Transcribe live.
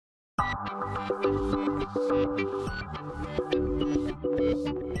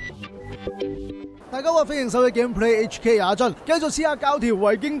大家好，歡迎收睇 Gameplay HK 阿俊，繼續試下教條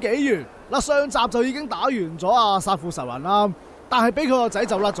維京紀元。上集就已經打完咗殺父仇人啦，但係俾佢個仔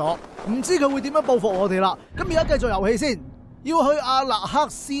就甩咗，唔知佢會點樣報復我哋啦。咁而家繼續遊戲先，要去阿勒克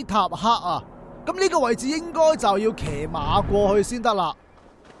斯塔克啊。咁呢個位置應該就要騎馬過去先得啦。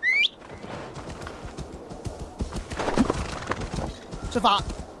出發！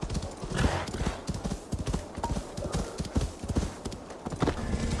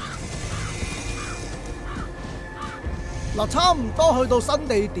差唔多去到新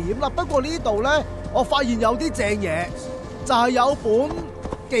地點啦。不過呢度呢，我發現有啲正嘢，就係有本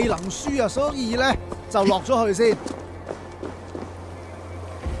技能書啊，所以呢，就落咗去先。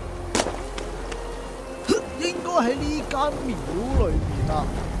應該喺呢間廟裏面啊。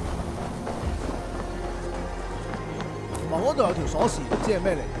同埋嗰度有條鎖匙，唔知係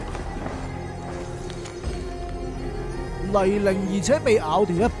咩嚟？泥濘而且被咬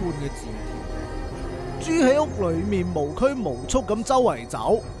掉一半嘅字。豬喺屋裏面無拘無束咁周圍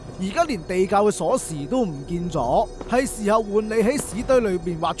走，而家連地窖嘅鎖匙都唔見咗，係時候換你喺屎堆裏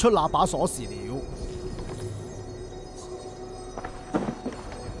面挖出那把鎖匙了。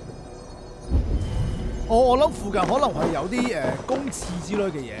我諗附近可能係有啲公廁之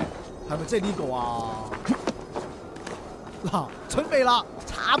類嘅嘢，係咪即係呢個啊？嗱，準備啦，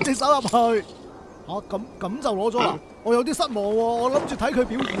插隻手入去。咁就攞咗啦。我有啲失望喎，我諗住睇佢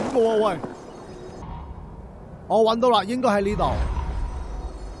表演嘅喎，喂。我揾到啦，應該喺呢度。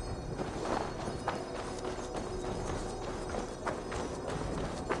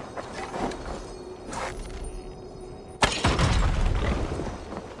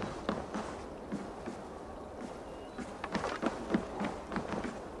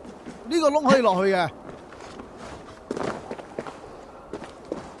呢個窿可以落去嘅，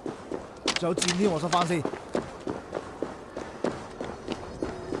仲有箭添，我收翻先。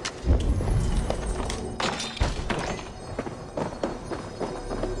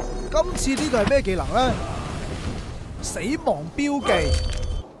今次呢個係咩技能咧？死亡標記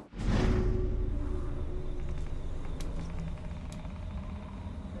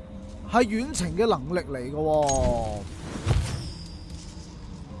係遠程嘅能力嚟嘅喎。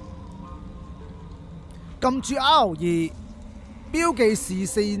撳住 R2，標記視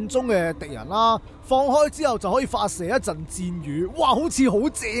線中嘅敵人啦，放開之後就可以發射一陣箭雨。哇，好似好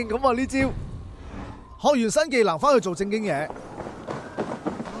正咁啊！呢招學完新技能，翻去做正經嘢。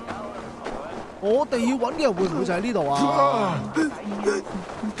我哋要揾嘅人會唔會就喺呢度啊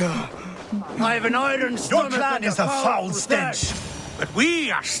Your clan is a foul stench, but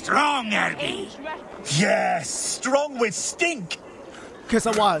we are strong, Ergi. Yes, strong with stink. 其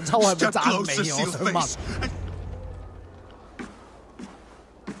實話人臭係咪讚美我想問？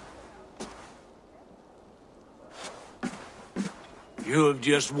 You have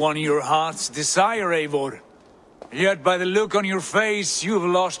just won your heart's desire, Eivor. Yet by the look on your face, you have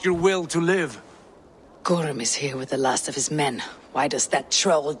lost your will to live. Gorm is here with the last of his men. Why does that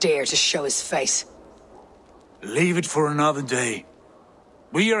troll dare to show his face? Leave it for another day.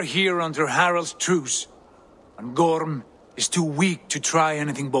 We are here under Harald's truce, and Gorm is too weak to try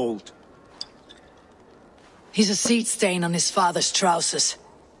anything bold. He's a seed stain on his father's trousers.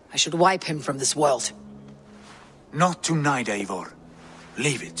 I should wipe him from this world. Not tonight, Eivor.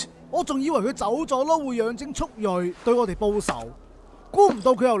 Leave it. 我仲以為佢走咗咯，會養精蓄銳，對我哋報仇。估唔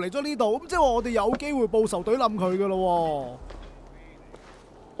到佢又嚟咗呢度，咁即係話我哋有機會報仇，懟冧佢噶咯。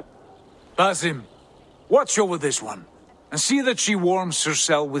Basim, watch over this one, and see that she warms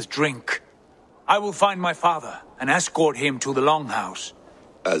herself with drink. I will find my father and escort him to the Longhouse.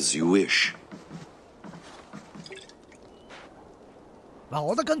 As you wish. 嗱，我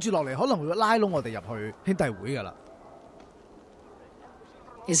覺得跟住落嚟可能會拉攏我哋入去兄弟會噶啦。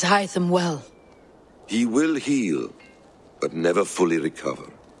Is Hytham well? He will heal, but never fully recover.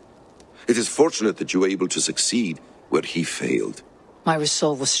 It is fortunate that you were able to succeed where he failed. My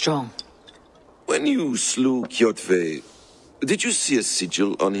resolve was strong. When you slew Kjotve, did you see a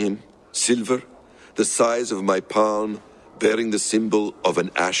sigil on him? Silver, the size of my palm, bearing the symbol of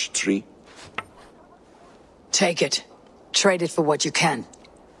an ash tree? Take it. Trade it for what you can.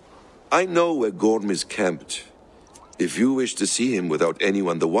 I know where Gorm is camped. If you wish to see him without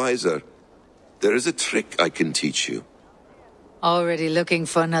anyone the wiser, there is a trick I can teach you. Already looking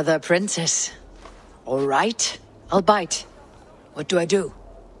for another princess. All right, I'll bite. What do I do?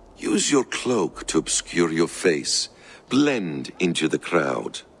 Use your cloak to obscure your face. Blend into the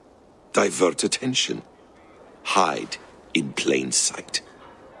crowd. Divert attention. Hide in plain sight.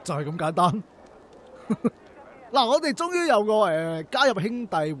 就係咁簡單。嗱，我哋終於有個加入兄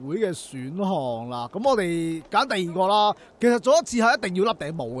弟會嘅選項啦。咁我哋揀第二個啦。其實做一次係一定要笠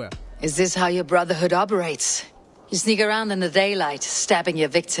頂帽嘅。Is this how your brotherhood operates? You sneak around in the daylight, stabbing your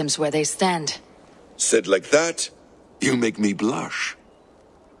victims where they stand. Said like that, you make me blush.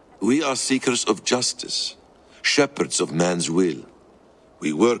 We are seekers of justice, shepherds of man's will.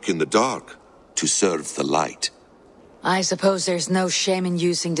 We work in the dark to serve the light. I suppose there's no shame in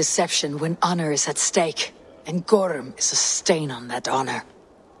using deception when honor is at stake, and Gorm is a stain on that honor.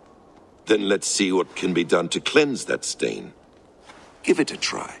 Then let's see what can be done to cleanse that stain. Give it a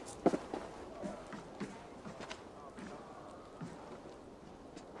try.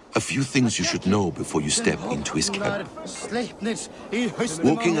 A few things you should know before you step into his cabin.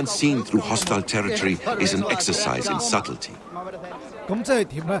 Walking unseen through hostile territory is an exercise in subtlety. 咁即係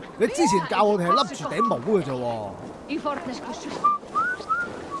點咧？你之前教我哋係笠住頂帽嘅啫喎。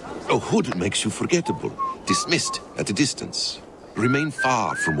A hood makes you forgettable, dismissed at a distance. Remain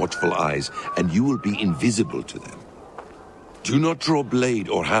far from watchful eyes, and you will be invisible to them. Do not draw blade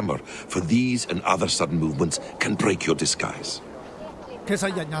or hammer, for these and other sudden movements can break your disguise. 其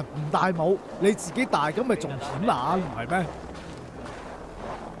實人人唔戴帽，你自己戴咁咪仲顯眼，唔係咩？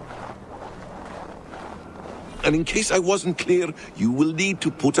 And in case I wasn't clear, you will need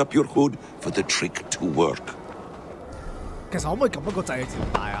to put up your hood for the trick to work. 其實可唔可以撳一個掣自動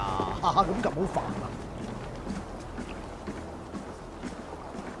戴啊？咁撳好煩啊！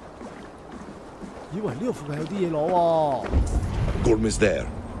以為呢個附近有啲嘢攞喎。Gorm is there,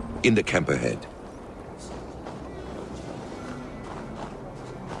 in the camp ahead.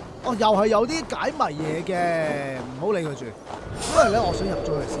 哦，又係有啲解謎嘢嘅，唔好理佢住，因為咧我想入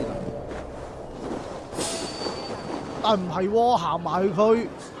咗去先。但唔係喎，行埋佢，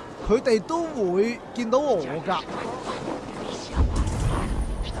佢哋都會見到我㗎。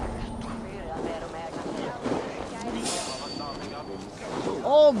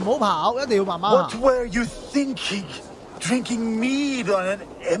哦，唔好跑，一定要慢慢行。What were you thinking? Drinking mead on an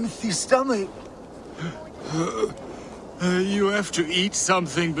empty stomach? You have to eat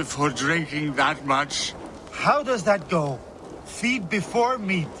something before drinking that much. How does that go? Feed before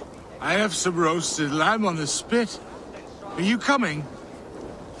meat. I have some roasted lamb on the spit. Are you coming?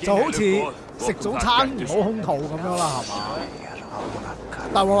 就好似食早餐唔好空肚咁樣啦，係嘛？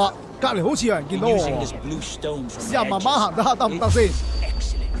大鑊啦！隔離好似有人見到我喎，試下慢慢行得唔得先？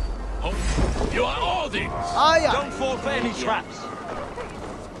哎呀！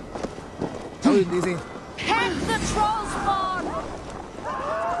走遠啲先。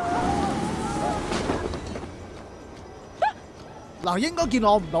嗱，應該見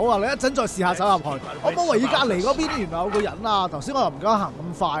我唔到啊！你一陣再試下走入去。我冇懷疑隔離嗰邊原來有個人啊！頭先我又唔敢行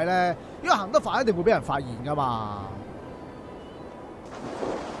咁快咧，因為行得快一定會俾人發現噶嘛。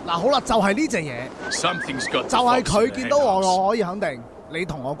嗱，好啦，就係呢隻嘢，就係佢見到我可以肯定。你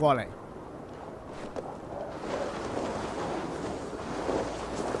同我過嚟。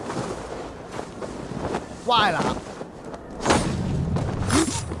歪啦！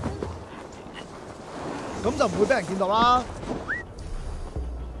咁就唔會俾人見到啦。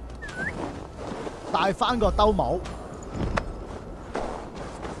戴翻個兜帽。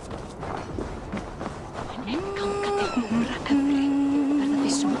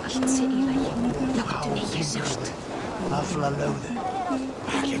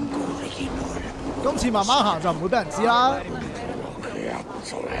今次慢慢行就唔會俾人知啦。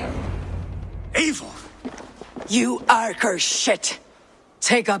Eivor! You Archer shit!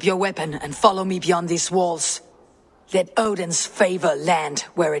 Take up your weapon and follow me beyond these walls. Let Odin's favor land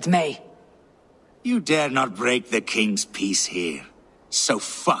where it may. You dare not break the king's peace here. So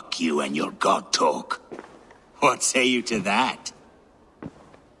fuck you and your god talk. What say you to that?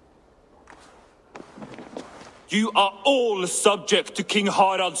 You are all subject to King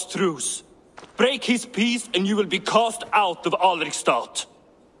Harald's truce. Break his peace and you will be cast out of Alrikstad.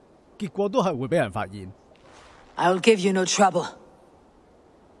 結果都係會俾人發現。I'll give you no trouble.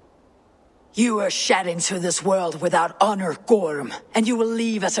 You were shed into this world without honor, Gorm, and you will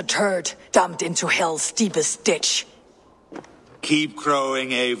leave as a turd, dumped into hell's deepest ditch. Keep crowing,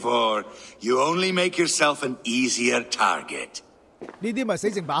 Eivor. You only make yourself an easier target. 呢啲咪死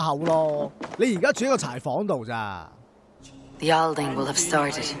剩把口咯！你而家住喺個柴房度咋？ The Alding will have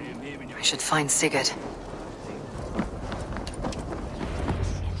started. I should find Sigurd.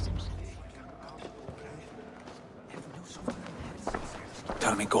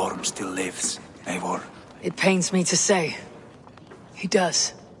 Tell me Gorm still lives, Eivor. It pains me to say. He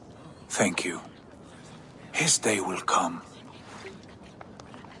does. Thank you. His day will come.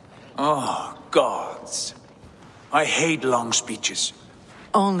 Oh, gods. I hate long speeches.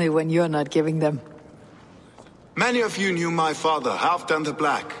 Only when you're not giving them. Many of you knew my father, Halfdan the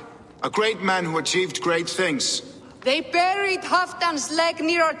Black, a great man who achieved great things. They buried Halfdan's leg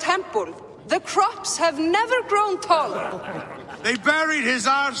near our temple. The crops have never grown taller. They buried his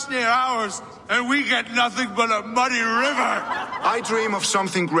arse near ours, and we get nothing but a muddy river. I dream of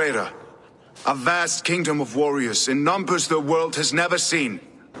something greater. A vast kingdom of warriors in numbers the world has never seen.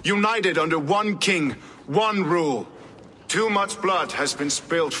 United under one king, one rule. Too much blood has been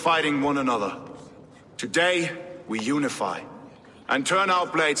spilled fighting one another. Today, we unify and turn our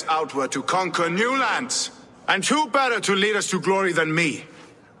blades outward to conquer new lands. And who better to lead us to glory than me?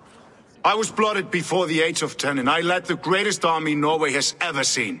 I was blooded before the age of 10, and I led the greatest army Norway has ever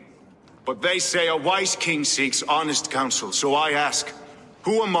seen. But they say a wise king seeks honest counsel, so I ask,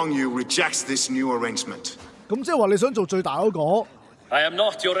 who among you rejects this new arrangement? 咁即係話你想做最大嗰個？ I am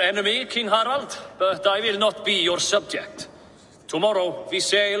not your enemy, King Harald, but I will not be your subject. Tomorrow we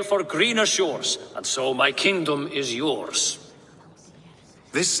sail for greener shores, and so my kingdom is yours.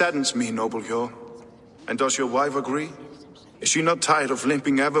 This saddens me, noble Hjor. And does your wife agree? Is she not tired of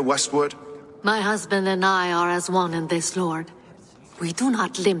limping ever westward? My husband and I are as one in this, Lord. We do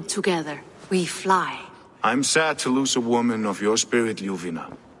not limp together. We fly. I'm sad to lose a woman of your spirit,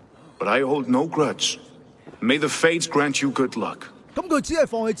 Ljuvina. But I hold no grudge. May the fates grant you good luck. 咁佢只係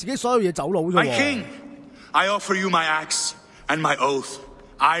放棄自己所有嘢走佬啫。 My king, I offer you my axe and my oath,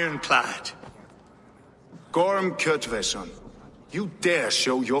 ironclad. Gorm Kjotveson, you dare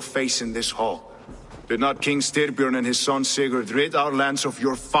show your face in this hall. Did not King Styrbjörn and his son Sigurd rid our lands of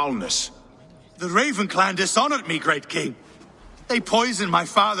your foulness? The Raven clan dishonored me, great king. They poisoned my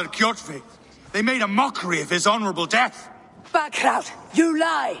father, Kjotve. They made a mockery of his honorable death. Backrout, you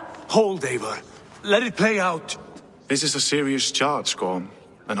lie! Hold, Eivor. Let it play out. This is a serious charge, Gorm,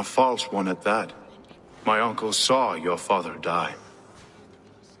 and a false one at that. My uncle saw your father die.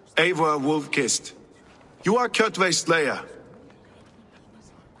 Eivor Wolf-Kissed, you are Kjotve's slayer.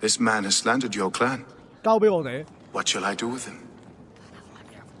 This man has slandered your clan. 交俾我哋。 What shall I do with him?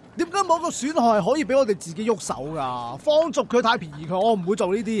 點解冇個損害係可以俾我哋自己喐手㗎？放逐佢太便宜佢，我唔會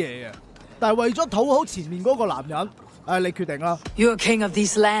做呢啲嘢嘅。但係為咗討好前面嗰個男人，你決定啦。You're king of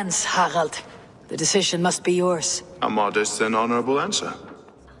these lands, Harald. The decision must be yours. A modest and honorable answer.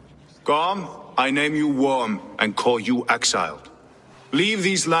 Gorm, I name you Worm and call you exiled. Leave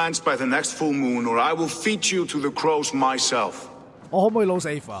these lands by the next full moon, or I will feed you to the crows myself. 我可唔可以撈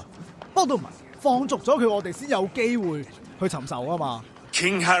safe 啊？不過都唔係，放逐咗佢，我哋先有機會去尋仇啊嘛。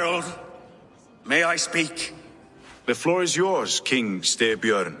 King Harold, may I speak? The floor is yours, King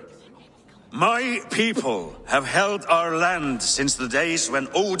Styrbjörn. My people have held our land since the days when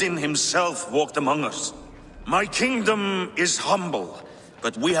Odin himself walked among us. My kingdom is humble,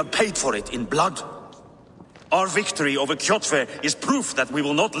 but we have paid for it in blood. Our victory over Kjotve is proof that we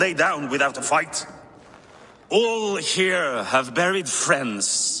will not lay down without a fight. All here have buried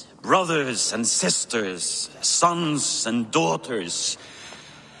friends, brothers and sisters, sons and daughters.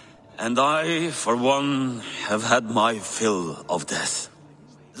 And I, for one, have had my fill of death.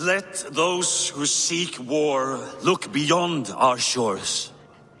 Let those who seek war look beyond our shores.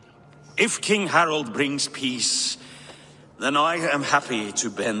 If King Harold brings peace, then I am happy to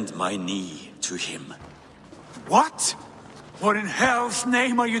bend my knee to him. What? What in hell's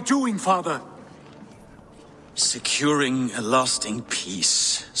name are you doing, father? Securing a lasting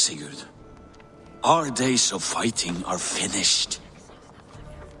peace, Sigurd. Our days of fighting are finished.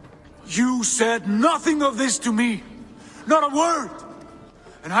 You said nothing of this to me. Not a word.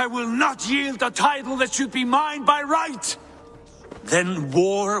 And I will not yield a title that should be mine by right. Then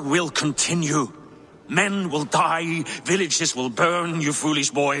war will continue. Men will die, villages will burn, you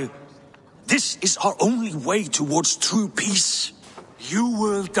foolish boy. This is our only way towards true peace. You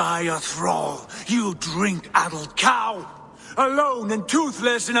will die a thrall, you drink-addled cow, alone and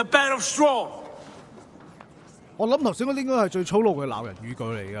toothless in a bed of straw. 我諗頭先嗰啲應該係最粗魯嘅鬧人語句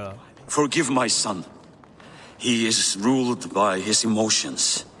嚟㗎。 Forgive my son. He is ruled by his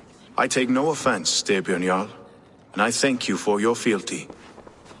emotions. I take no offense, Styrbjörn Jarl, and I thank you for your fealty.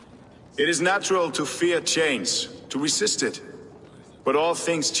 It is natural to fear change, to resist it. But all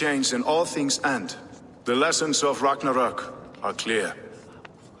things change and all things end. The lessons of Ragnarok are clear.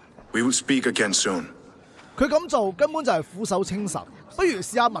 We will speak again soon. 佢咁做根本就係俯首稱臣，不如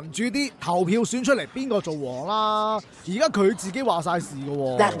試下民主啲，投票選出嚟邊個做王啦。而家佢自己話晒事㗎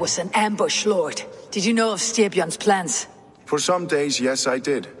喎。 That was an ambush, Lord. Did you know of Styrbjörn's plans? For some days, yes, I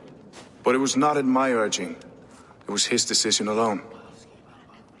did. But it was not at my urging. It was his decision alone.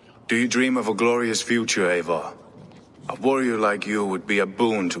 Do you dream of a glorious future, Eivor? A warrior like you would be a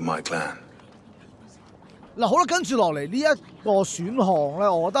boon to my clan. 嗱，好啦，跟住落嚟呢一個選項咧，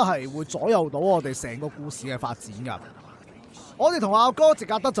我覺得係會左右到我哋成個故事嘅發展㗎。我哋同阿哥席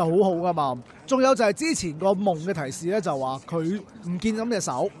格德就好好㗎嘛，仲有就係之前個夢嘅提示咧，就話佢唔見咁隻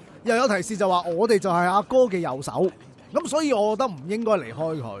手，又有提示就話我哋就係阿哥嘅右手，咁所以我覺得唔應該離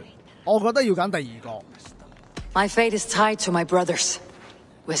開佢，我覺得要揀第二個。My fate is tied to my brothers.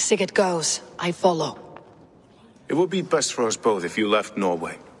 Where Sigurd goes, I follow. It would be best for us both if you left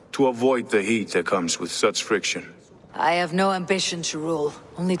Norway, to avoid the heat that comes with such friction. I have no ambition to rule,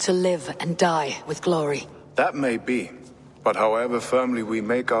 only to live and die with glory. That may be, but however firmly we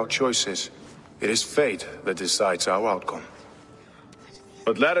make our choices, it is fate that decides our outcome.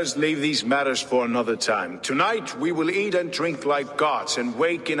 But let us leave these matters for another time. Tonight we will eat and drink like gods and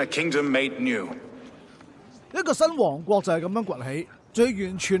wake in a kingdom made new. 一個新王國就係咁樣崛起，最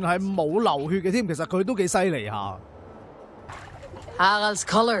完全係冇流血嘅添，其實佢都幾犀利下。Harald's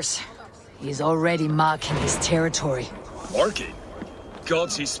colors. He's already marking his territory. Marking?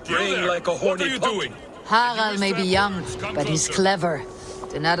 Gods, he's spraying like a horny pump. What are you doing? Harald may be young, but he's clever.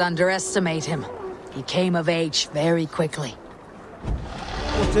 Do not underestimate him. He came of age very quickly.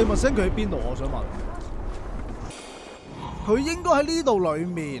 這物星佢喺邊度？我想問。佢應該喺呢度裡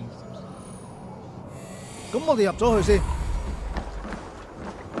面。咁我哋入咗去先。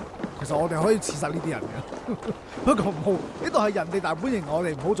其實我哋可以刺殺呢啲人嘅，不過唔好，呢度係人哋大本營，我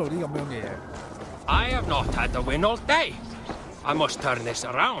哋唔好做啲咁樣嘅嘢。I have not had the win all day. I must turn this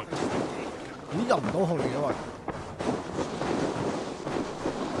around. 咦，入唔到去嘅喂。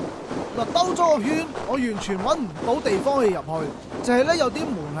嗱，兜咗個圈，我完全揾唔到地方可以入去，就係咧有啲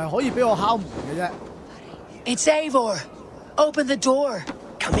門係可以俾我敲門嘅啫。It's Eivor. Open the door.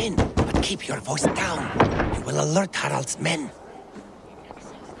 Come in, but keep your voice down. You will alert Harald's men.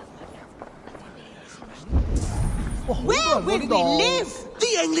 Where will we live?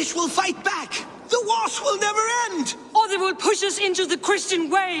 The English will fight back. The wars will never end. Or they will push us into the Christian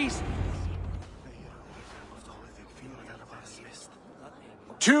ways.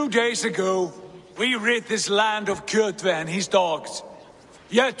 2 days ago, we rid this land of Kjotve and his dogs.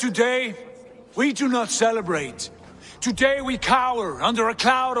 Yet today, we do not celebrate. Today we cower under a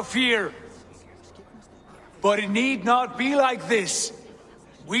cloud of fear. But it need not be like this.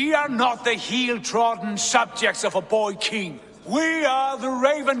 We are not the heel-trodden subjects of a boy king. We are the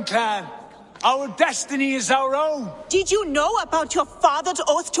Raven clan. Our destiny is our own. Did you know about your father's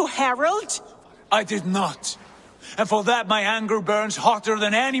oath to Harald? I did not. And for that my anger burns hotter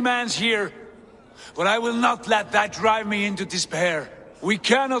than any man's here. But I will not let that drive me into despair. We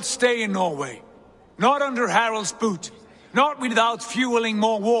cannot stay in Norway. Not under Harald's boot. Not without fueling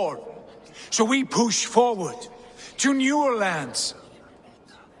more war. So we push forward to newer lands.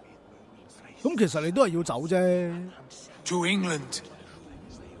 咁其實你都係要走啫。To England.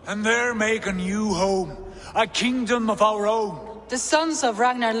 And there make a new home. A kingdom of our own. The sons of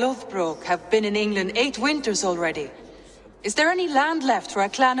Ragnar Lothbrok have been in England 8 winters already. Is there any land left for a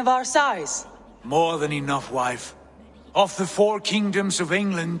clan of our size? More than enough, wife. Of the 4 kingdoms of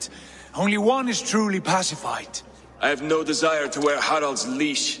England, only one is truly pacified. I have no desire to wear Harald's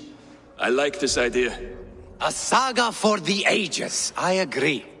leash. I like this idea. A saga for the ages. I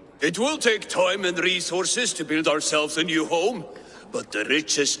agree. It will take time and resources to build ourselves a new home, but the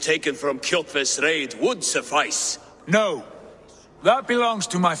riches taken from Kjotve's raid would suffice. No. That belongs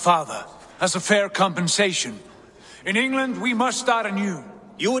to my father, as a fair compensation. In England, we must start anew.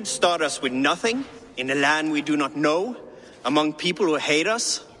 You would start us with nothing, in a land we do not know, among people who hate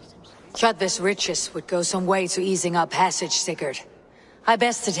us? Kjotve's riches would go some way to easing our passage, Sigurd. I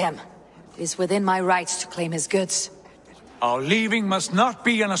bested him. It is within my rights to claim his goods. Our leaving must not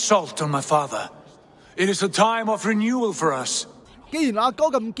be an assault on my father. It is a time of renewal for us. 既然阿哥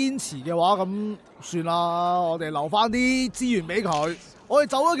咁堅持嘅話，咁算啦，我哋留翻啲資源俾佢。我哋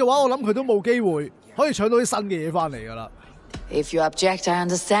走咗嘅話，我諗佢都冇機會可以搶到啲新嘅嘢翻嚟㗎啦。If you object, I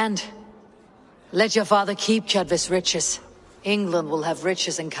understand. Let your father keep Kjotve's riches. England will have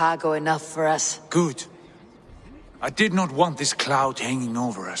riches and cargo enough for us. Good. I did not want this cloud hanging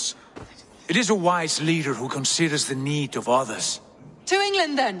over us. It is a wise leader who considers the need of others. To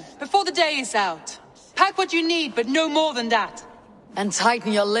England then, before the day is out. Pack what you need, but no more than that. And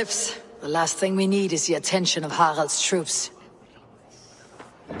tighten your lips. The last thing we need is the attention of Harald's troops.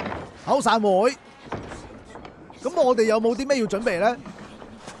 口散會。咁我哋有冇啲咩要準備呢？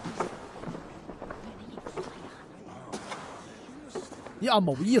咦，阿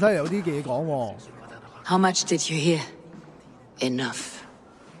毛姨睇嚟有啲嘢講喎。How much did you hear? Enough.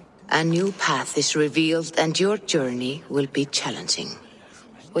 A new path is revealed and your journey will be challenging.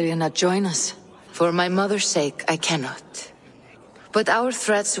 Will you not join us? For my mother's sake, I cannot. But our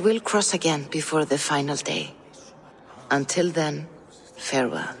threads will cross again before the final day. Until then,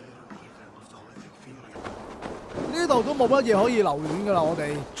 farewell. 呢度都冇乜嘢可以留戀㗎啦，我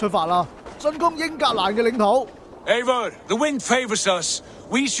哋出發啦，進攻英格蘭嘅領土。Eivor, the wind favors us.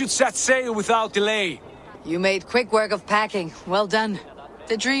 We should set sail without delay. You made quick work of packing. Well done.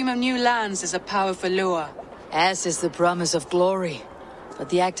 The dream of new lands is a powerful lure. As is the promise of glory. But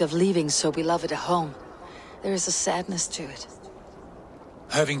the act of leaving so beloved a home, there is a sadness to it.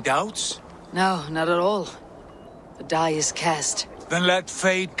 Having doubts? No, not at all. The die is cast. Then let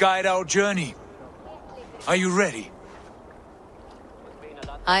fate guide our journey. Are you ready?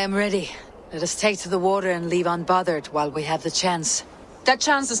 I am ready. Let us take to the water and leave unbothered while we have the chance. That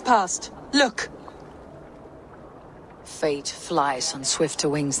chance is past. Look! Fate flies on swifter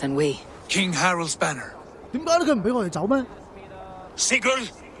wings than we. King Harald's banner. 點解佢唔俾我哋走咩？ Sigurd,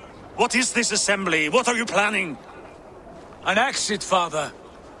 what is this assembly? What are you planning? An exit, father.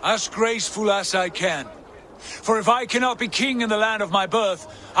 As graceful as I can. For if I cannot be king in the land of my birth,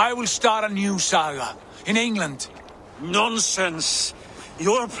 I will start a new saga. In England. Nonsense.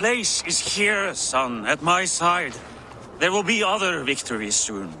 Your place is here, son, at my side. There will be other victories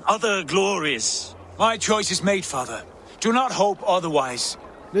soon. Other glories. My choice is made, father. Do not hope otherwise.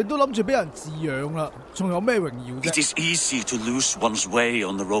 你都諗住俾人飼養啦，仲有咩榮耀啫？ It is easy to lose one's way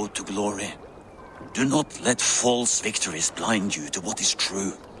on the road to glory. Do not let false victories blind you to what is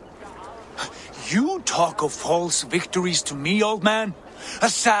true. You talk of false victories to me, old man? A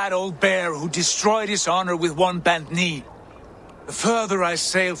sad old bear who destroyed his honor with one bent knee. The further I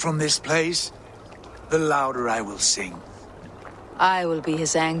sail from this place, the louder I will sing. I will be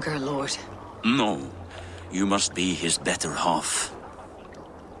his anchor, Lord. No, you must be his better half.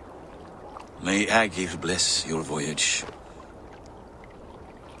 May Agir bless your voyage.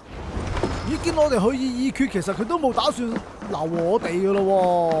 已見我哋去意已決，其實佢都冇打算留我哋㗎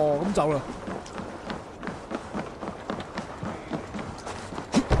咯喎，咁走啦。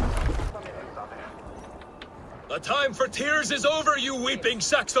The time for tears is over, you weeping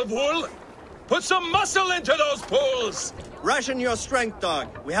sacks of wool! Put some muscle into those pools! Ration your strength, dog.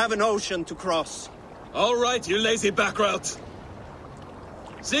 We have an ocean to cross. All right, you lazy back route.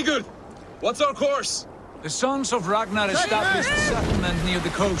 Sigurd, what's our course? The sons of Ragnar established a settlement near the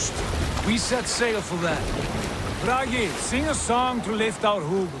coast. We set sail for that. Bragi, sing a song to lift our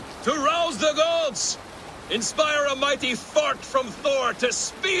hoob. To rouse the gods! Inspire a mighty fart from Thor to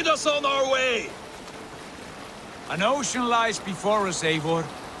speed us on our way! An ocean lies before us, Eivor.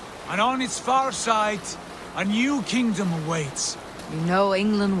 And on its far side, a new kingdom awaits. You know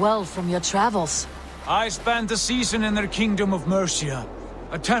England well from your travels. I spent a season in their kingdom of Mercia.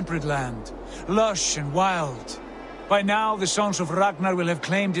 A temperate land, lush and wild. By now, the sons of Ragnar will have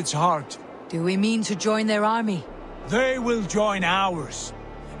claimed its heart. Do we mean to join their army? They will join ours.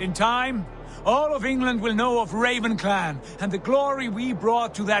 In time, all of England will know of Raven Clan and the glory we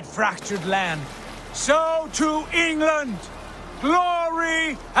brought to that fractured land. So to England!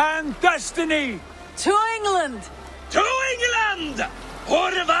 Glory and destiny! To England! To England!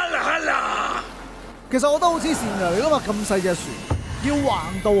 For Valhalla! 其實我都好黐線㗎，你諗下咁細隻船，要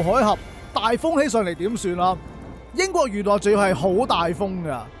橫渡海峽，大風起上嚟點算啊？英國原來仲要係好大風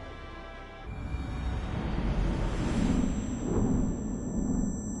㗎。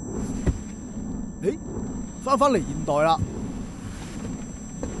誒，返嚟現代啦。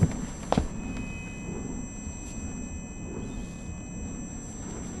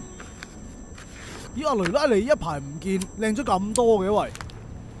咦，阿雷拉尼一排唔見，靚咗咁多嘅喂！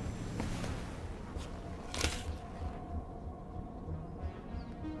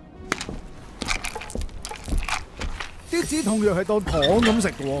啲止痛藥係當糖咁食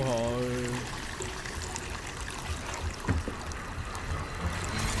嘅喎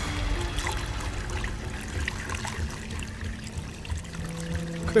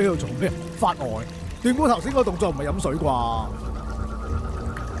佢喺度做咩？發呆？斷估頭先個動作唔係飲水啩？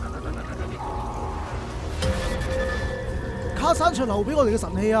卡山卓留俾我哋嘅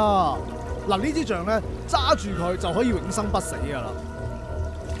神器啊！嗱，呢支杖咧揸住佢就可以永生不死㗎啦。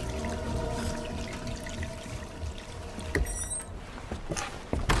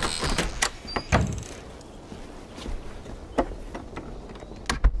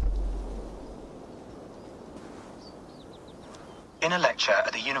In a lecture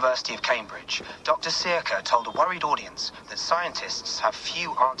at the University of Cambridge, Dr. Sirka told a worried audience that scientists have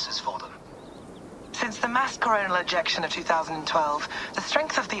few answers for them. Since the mass coronal ejection of 2012, the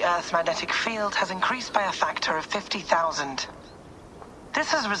strength of the Earth's magnetic field has increased by a factor of 50,000.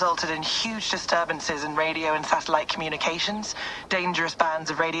 This has resulted in huge disturbances in radio and satellite communications, dangerous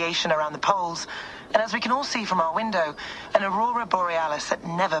bands of radiation around the poles, and as we can all see from our window, an aurora borealis that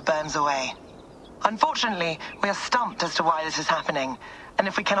never burns away. Unfortunately, we are stumped as to why this is happening, and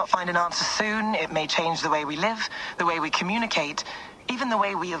if we cannot find an answer soon, it may change the way we live, the way we communicate, even the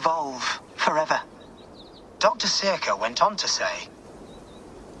way we evolve forever. Dr. Circa went on to say,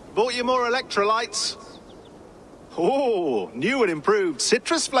 Bought you more electrolytes? Oh, new and improved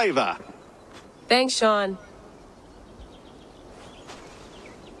citrus flavor. Thanks, Sean.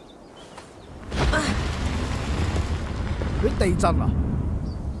 地震啊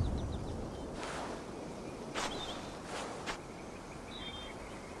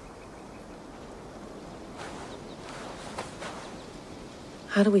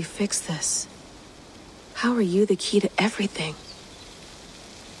！How do we fix this? How are you the key to everything?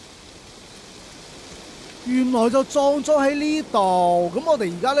 原來就撞咗喺呢度，咁我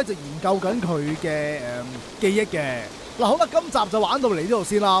哋而家咧就研究緊佢嘅記憶嘅。嗱，好啦，今集就玩到嚟呢度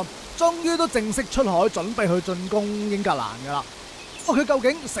先啦。終於都正式出海，準備去進攻英格蘭㗎啦。佢究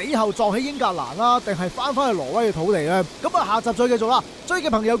竟死後葬喺英格蘭啦，定係翻去挪威嘅土地咧？咁啊，下集再繼續啦。追嘅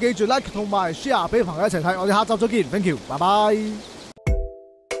朋友記住 Like 同埋 Share 俾朋友一齊睇。我哋下集再見 ，Thank you，拜拜。